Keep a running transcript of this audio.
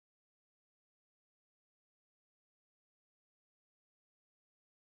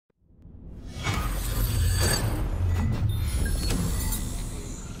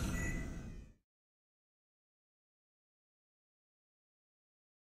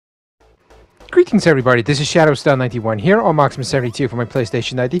Greetings everybody, this is ShadowStar91 here on Marksman72 for my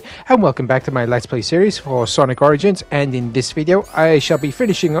PlayStation ID, and welcome back to my Let's Play series for Sonic Origins. And in this video I shall be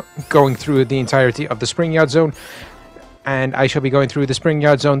going through the entirety of the Spring Yard Zone, and I shall be going through the Spring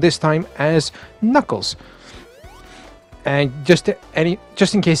Yard Zone this time as Knuckles. And just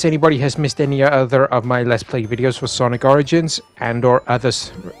in case anybody has missed any other of my Let's Play videos for Sonic Origins and or other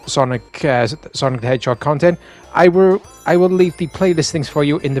Sonic the Hedgehog content, I will leave the playlist links for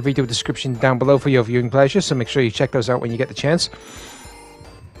you in the video description down below for your viewing pleasure, so make sure you check those out when you get the chance.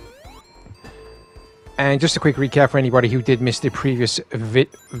 And just a quick recap for anybody who did miss the previous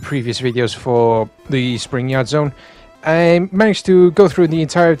videos for the Spring Yard Zone. I managed to go through the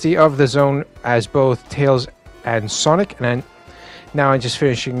entirety of the zone as both Tails and Sonic, and now I'm just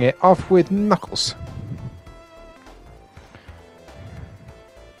finishing it off with Knuckles.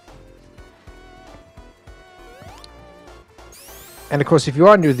 And of course, if you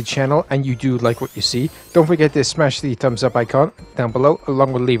are new to the channel and you do like what you see, don't forget to smash the thumbs up icon down below,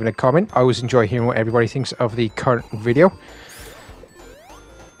 along with leaving a comment. I always enjoy hearing what everybody thinks of the current video.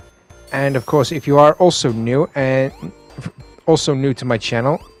 And of course, if you are also new to my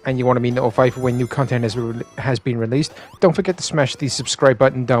channel and you want to be notified for when new content has been released, don't forget to smash the subscribe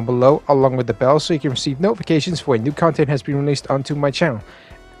button down below along with the bell so you can receive notifications for when new content has been released onto my channel.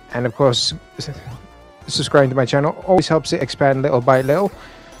 And of course, subscribing to my channel always helps it expand little by little,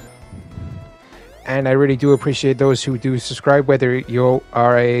 and I really do appreciate those who do subscribe, whether you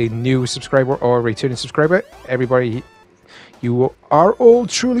are a new subscriber or a returning subscriber. Everybody, you are all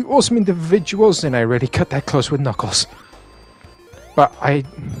truly awesome individuals, and I really cut that close with Knuckles. But I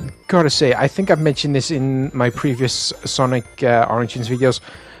gotta say, I think I've mentioned this in my previous Sonic Origins videos.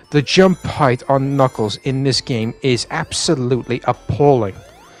 The jump height on Knuckles in this game is absolutely appalling.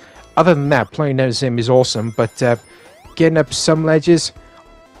 Other than that, playing as him is awesome, but getting up some ledges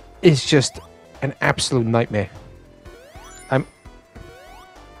is just an absolute nightmare. I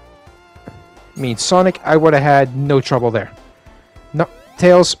mean, Sonic, I would have had no trouble there. No,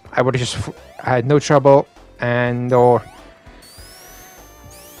 Tails, I would have just had no trouble, or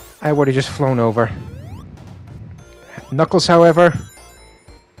I would have just flown over. Knuckles, however,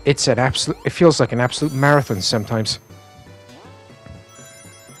 it feels like an absolute marathon sometimes.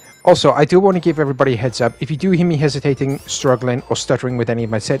 Also, I do want to give everybody a heads up. If you do hear me hesitating, struggling, or stuttering with any of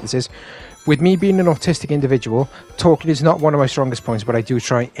my sentences, with me being an autistic individual, talking is not one of my strongest points, but I do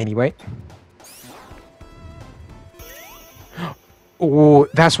try anyway. Oh,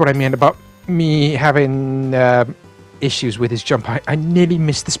 that's what I meant about me having issues with his jump height. I nearly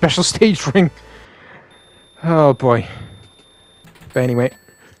missed the special stage ring. Oh boy. But anyway,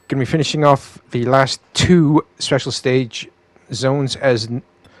 gonna be finishing off the last two special stage zones as...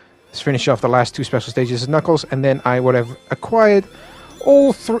 Let's finish off the last two special stages of Knuckles, and then I would have acquired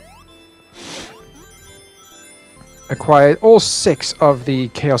all 6 of the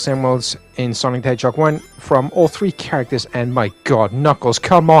Chaos Emeralds in Sonic the Hedgehog 1 from all 3 characters, and my god, Knuckles,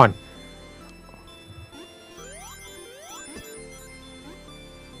 come on!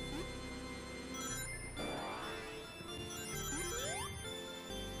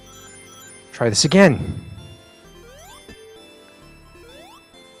 Try this again.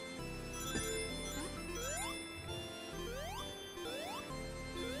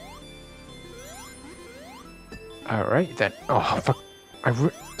 Alright then. Oh fuck.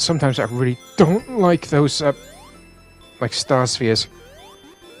 Sometimes I really don't like those like star spheres.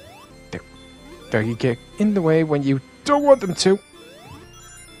 There you get in the way when you don't want them to.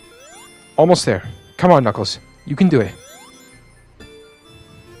 Almost there. Come on, Knuckles. You can do it.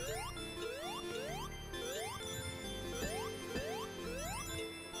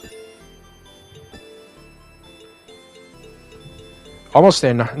 Almost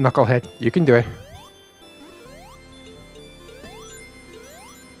there, Knucklehead. You can do it.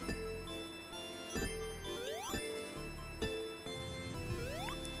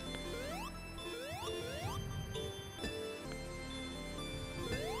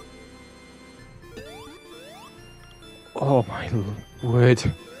 Oh my word.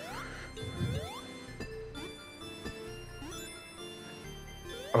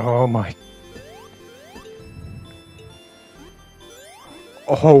 Oh my.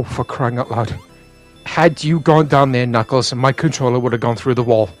 Oh, for crying out loud. Had you gone down there, Knuckles, my controller would have gone through the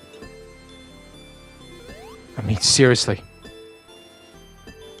wall. I mean, seriously.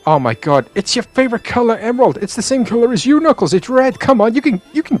 Oh my god, it's your favorite color, Emerald. It's the same color as you, Knuckles. It's red. Come on, you can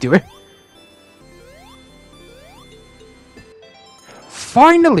do it.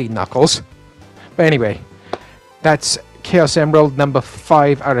 Finally, Knuckles! But anyway, that's Chaos Emerald number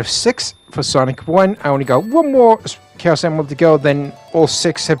 5 out of 6 for Sonic 1. I only got one more Chaos Emerald to go, then all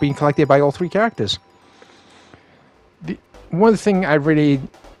 6 have been collected by all 3 characters. One thing I really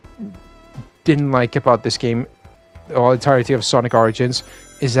didn't like about this game, or entirety of Sonic Origins,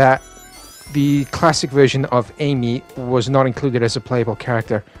 is that the classic version of Amy was not included as a playable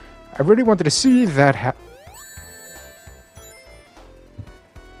character. I really wanted to see that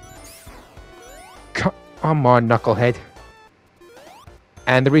Come on, Knucklehead.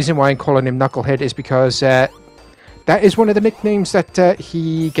 And the reason why I'm calling him Knucklehead is because that is one of the nicknames that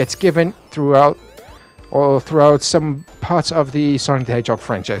he gets given throughout some parts of the Sonic the Hedgehog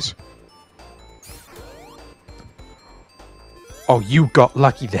franchise. Oh, you got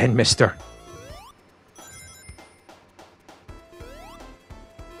lucky then, mister.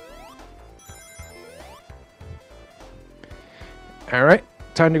 Alright,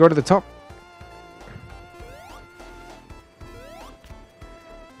 time to go to the top.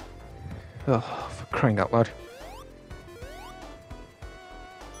 Oh, for crying out loud.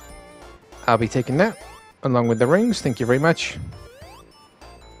 I'll be taking that, along with the rings. Thank you very much.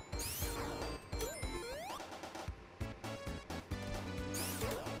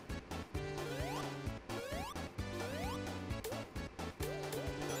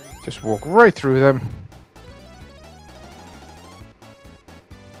 Just walk right through them.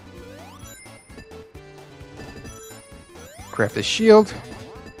 Grab the shield.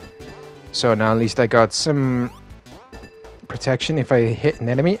 So now at least I got some protection if I hit an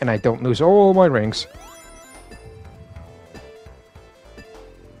enemy and I don't lose all my rings.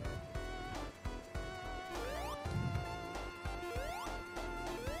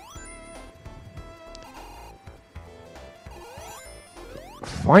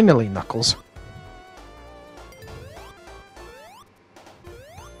 Finally, Knuckles.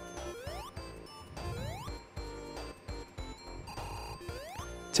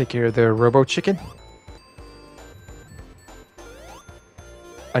 Take care of the Robo Chicken.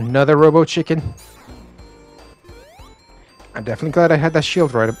 Another Robo Chicken. I'm definitely glad I had that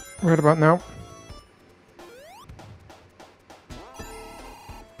shield right about now.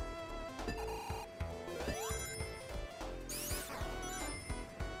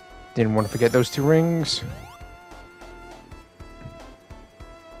 Didn't want to forget those 2 rings.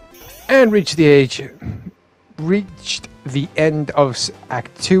 And reached the end of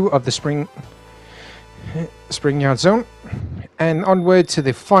Act 2 of the Spring Yard Zone, and onward to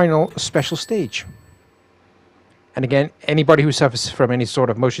the final special stage. And again, anybody who suffers from any sort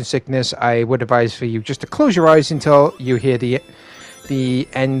of motion sickness, I would advise for you just to close your eyes until you hear the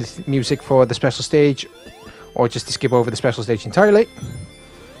end music for the special stage, or just to skip over the special stage entirely.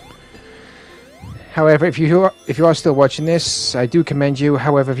 However, if you are still watching this, I do commend you.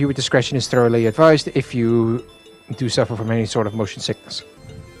 However, viewer discretion is thoroughly advised if you do suffer from any sort of motion sickness.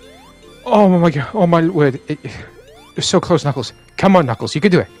 Oh my god, oh my word. You're so close, Knuckles. Come on, Knuckles, you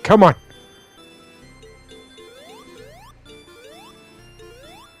can do it. Come on.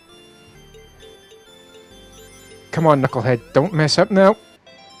 Come on, Knucklehead, don't mess up now.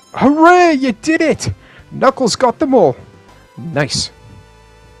 Hooray, you did it! Knuckles got them all. Nice.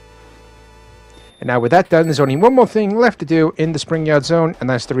 And now with that done, there's only one more thing left to do in the Spring Yard Zone, and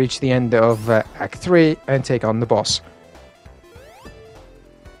that's to reach the end of Act 3 and take on the boss.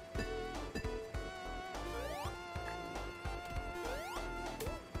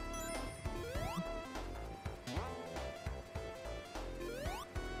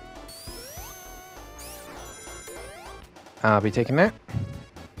 I'll be taking that.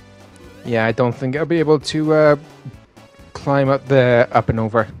 Yeah, I don't think I'll be able to climb up and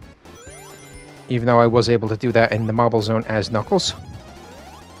over. Even though I was able to do that in the Marble Zone as Knuckles.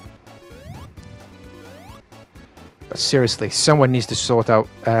 But seriously, someone needs to sort out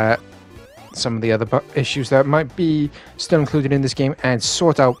some of the other issues that might be still included in this game, and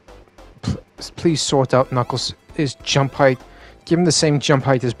please sort out Knuckles' jump height. Give him the same jump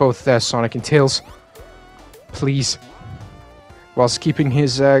height as both Sonic and Tails. Please. Whilst keeping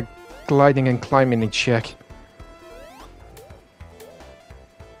his gliding and climbing in check.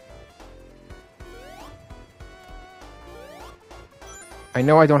 I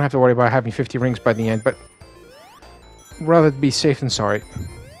know I don't have to worry about having 50 rings by the end, but rather be safe than sorry.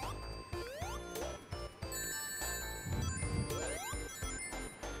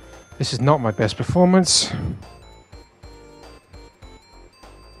 This is not my best performance.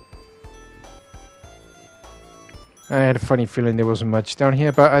 I had a funny feeling there wasn't much down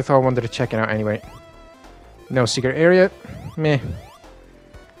here, but I thought I wanted to check it out anyway. No secret area. Meh.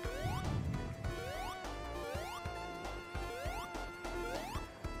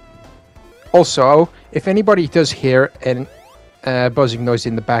 Also, if anybody does hear a buzzing noise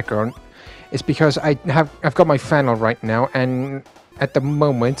in the background, is because I've got my fan on right now, and at the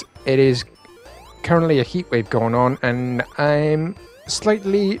moment it is currently a heat wave going on, and I'm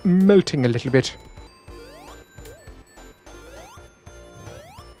slightly melting a little bit.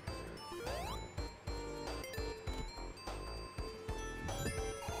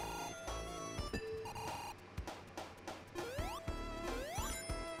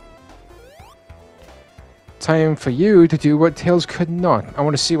 Time for you to do what Tails could not. I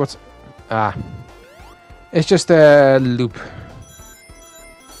want to see what's... Ah. It's just a loop.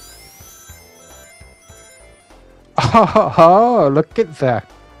 Oh, look at that.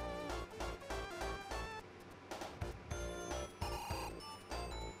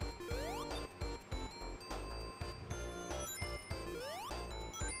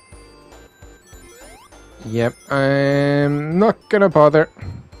 Yep, I'm not gonna bother.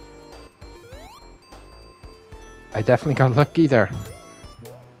 I definitely got lucky there.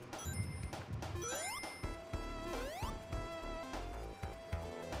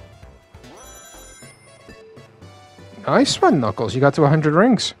 Nice one, Knuckles. You got to 100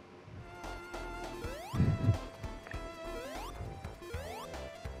 rings.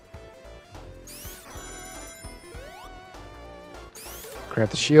 Grab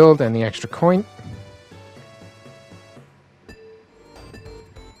the shield and the extra coin.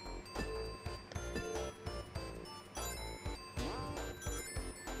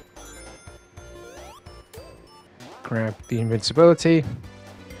 Grab the invincibility.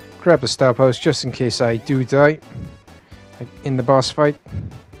 Grab the star post just in case I do die in the boss fight.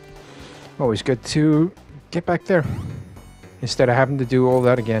 Always good to get back there instead of having to do all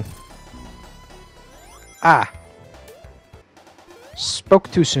that again. Ah!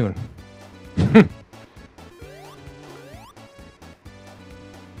 Spoke too soon.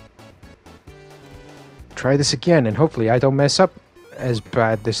 Try this again and hopefully I don't mess up as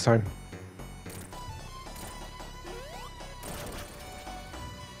bad this time.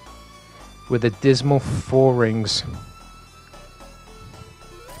 With a dismal 4 rings.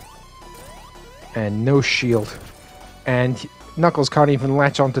 And no shield. And Knuckles can't even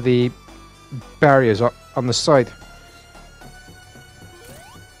latch onto the barriers on the side.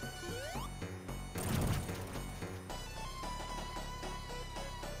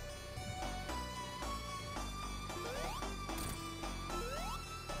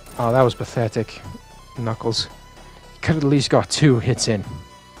 Oh, that was pathetic, Knuckles. You could have at least got 2 hits in.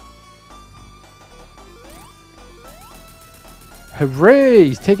 Hooray!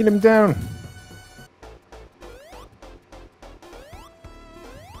 He's taking him down.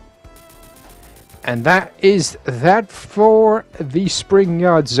 And that is that for the Spring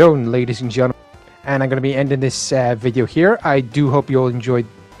Yard Zone, ladies and gentlemen. And I'm going to be ending this video here. I do hope you all enjoyed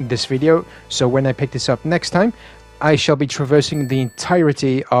this video. So when I pick this up next time, I shall be traversing the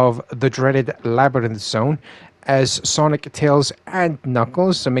entirety of the dreaded Labyrinth Zone as Sonic, Tails, and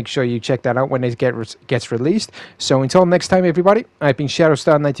Knuckles. So make sure you check that out when it gets released. So until next time, everybody, I've been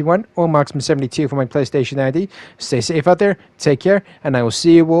ShadowStar91 or Marksman72 for my PlayStation ID. Stay safe out there, take care, and I will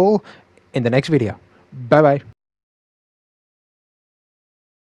see you all in the next video. Bye-bye.